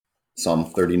Psalm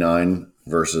 39,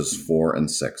 verses 4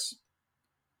 and 6.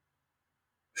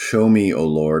 Show me, O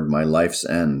Lord, my life's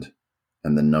end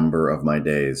and the number of my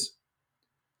days.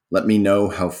 Let me know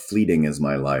how fleeting is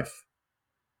my life.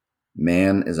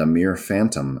 Man is a mere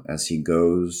phantom as he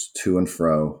goes to and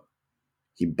fro.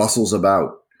 He bustles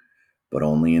about, but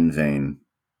only in vain.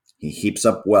 He heaps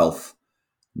up wealth,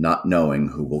 not knowing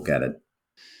who will get it.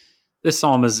 This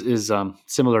psalm is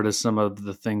similar to some of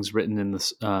the things written in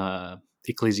this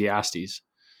Ecclesiastes.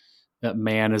 That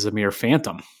man is a mere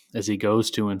phantom. As he goes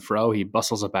to and fro, he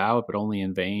bustles about, but only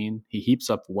in vain. He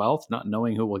heaps up wealth, not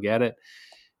knowing who will get it.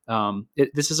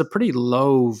 This is a pretty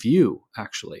low view,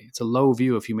 actually. It's a low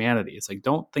view of humanity. It's like,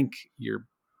 don't think you're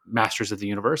masters of the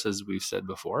universe, as we've said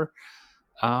before.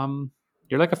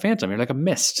 You're like a phantom. You're like a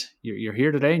mist. You're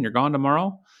here today and you're gone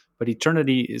tomorrow, but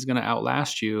eternity is going to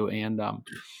outlast you. And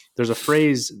there's a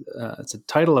phrase, it's a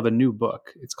title of a new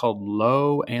book. It's called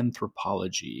Low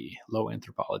Anthropology. Low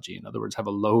Anthropology. In other words, have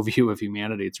a low view of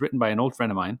humanity. It's written by an old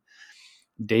friend of mine,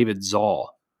 David Zoll.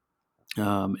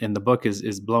 And the book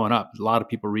is blowing up. A lot of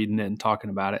people reading it and talking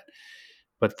about it.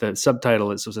 But the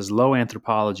subtitle says Low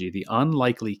Anthropology, the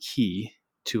unlikely key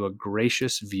to a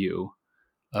gracious view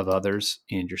of others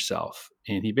and yourself.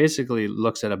 And he basically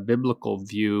looks at a biblical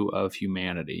view of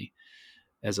humanity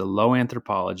as a low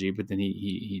anthropology, but then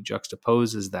he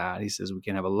juxtaposes that. He says we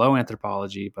can have a low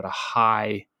anthropology, but a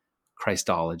high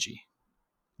Christology.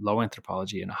 Low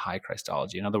anthropology and a high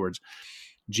Christology. In other words,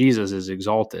 Jesus is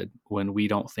exalted when we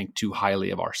don't think too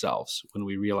highly of ourselves, when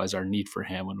we realize our need for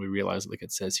him, when we realize, like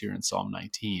it says here in Psalm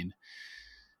 19,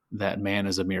 that man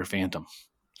is a mere phantom.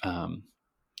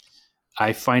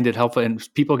 I find it helpful, and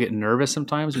people get nervous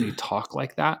sometimes when you talk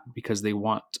like that because they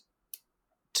want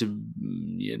to,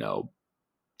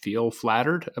 feel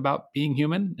flattered about being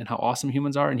human and how awesome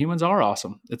humans are. And humans are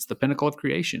awesome. It's the pinnacle of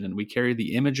creation, and we carry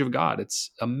the image of God.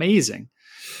 It's amazing.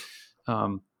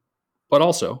 But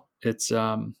also, it's,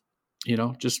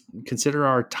 just consider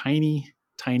our tiny,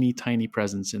 tiny, tiny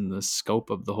presence in the scope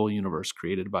of the whole universe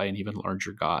created by an even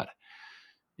larger God.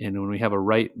 And when we have a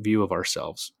right view of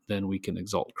ourselves, then we can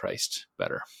exalt Christ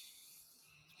better.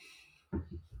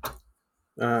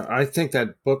 I think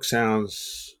that book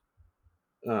sounds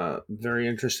very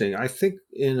interesting. I think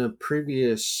in a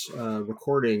previous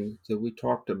recording that we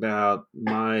talked about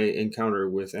my encounter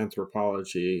with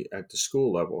anthropology at the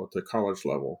school level, at the college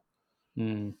level.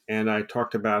 And I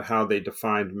talked about how they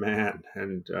defined man.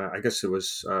 And I guess it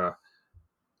was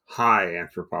high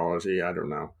anthropology. I don't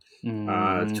know.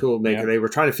 Toolmaker. They were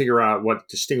trying to figure out what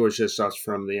distinguishes us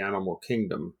from the animal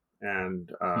kingdom.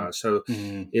 And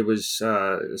it was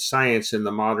science in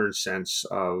the modern sense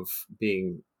of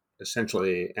being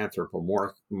essentially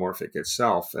anthropomorphic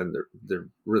itself. And there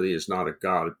really is not a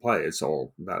God at play. It's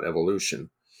all about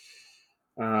evolution.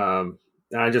 And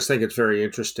I just think it's very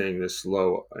interesting, this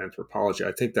low anthropology.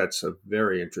 I think that's a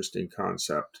very interesting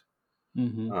concept.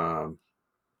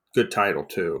 Good title,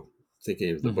 too,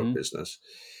 thinking of the book business.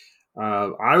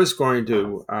 I was going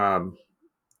to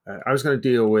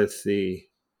deal with the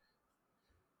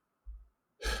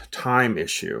time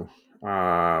issue.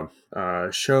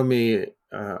 Show me,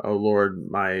 O Lord,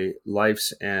 my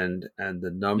life's end and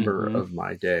the number of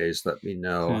my days. Let me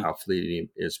know how fleeting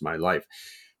is my life.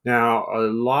 Now, a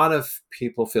lot of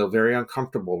people feel very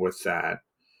uncomfortable with that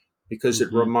because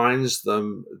it reminds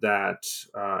them that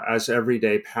as every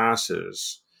day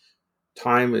passes,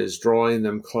 time is drawing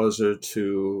them closer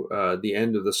to the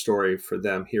end of the story for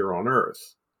them here on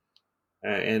Earth.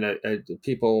 And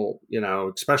people,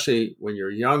 especially when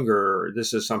you're younger,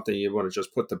 this is something you want to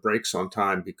just put the brakes on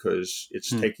time because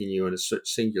it's taking you in a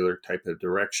singular type of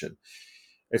direction.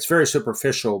 It's very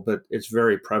superficial, but it's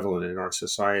very prevalent in our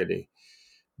society.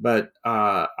 But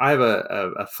I have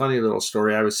a funny little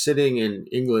story. I was sitting in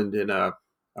England in a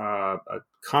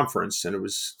conference, and it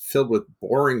was filled with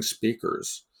boring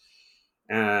speakers.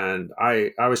 And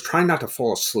I was trying not to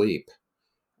fall asleep.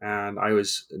 And I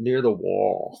was near the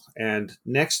wall, and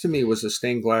next to me was a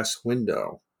stained glass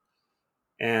window.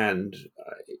 And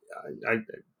I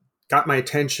got my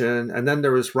attention, and then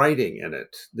there was writing in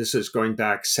it. This is going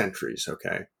back centuries,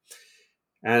 okay?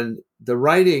 And the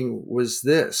writing was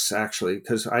this, actually,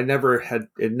 because I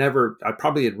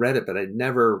probably had read it, but I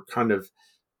never kind of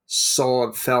saw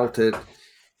it, felt it.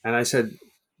 And I said,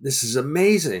 this is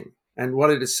amazing. And what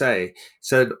did it say? It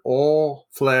said, all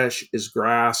flesh is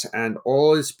grass, and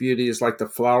all its beauty is like the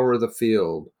flower of the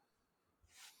field.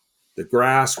 The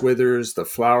grass withers, the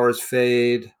flowers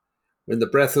fade, when the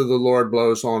breath of the Lord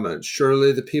blows on it.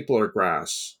 Surely the people are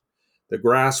grass. The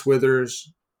grass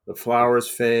withers, the flowers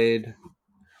fade,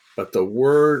 but the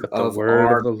word of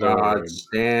our God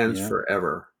stands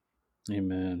forever.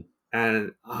 Amen.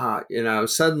 And,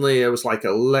 suddenly it was like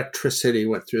electricity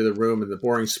went through the room and the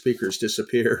boring speakers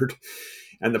disappeared.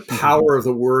 And the power of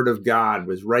the word of God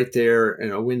was right there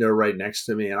in a window right next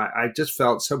to me. And I just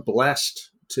felt so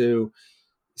blessed to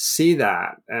see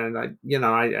that. And I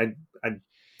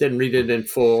didn't read it in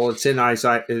full. It's in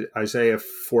Isaiah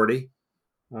 40,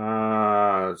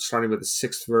 starting with the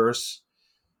 6th verse.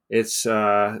 It's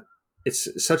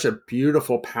such a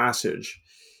beautiful passage.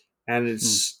 And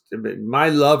it's my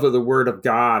love of the word of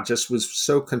God just was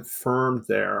so confirmed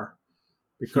there,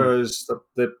 because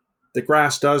the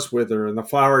grass does wither and the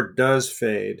flower does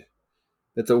fade,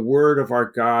 but the word of our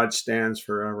God stands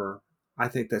forever. I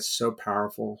think that's so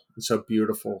powerful and so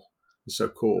beautiful and so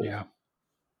cool. Yeah.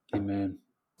 Amen.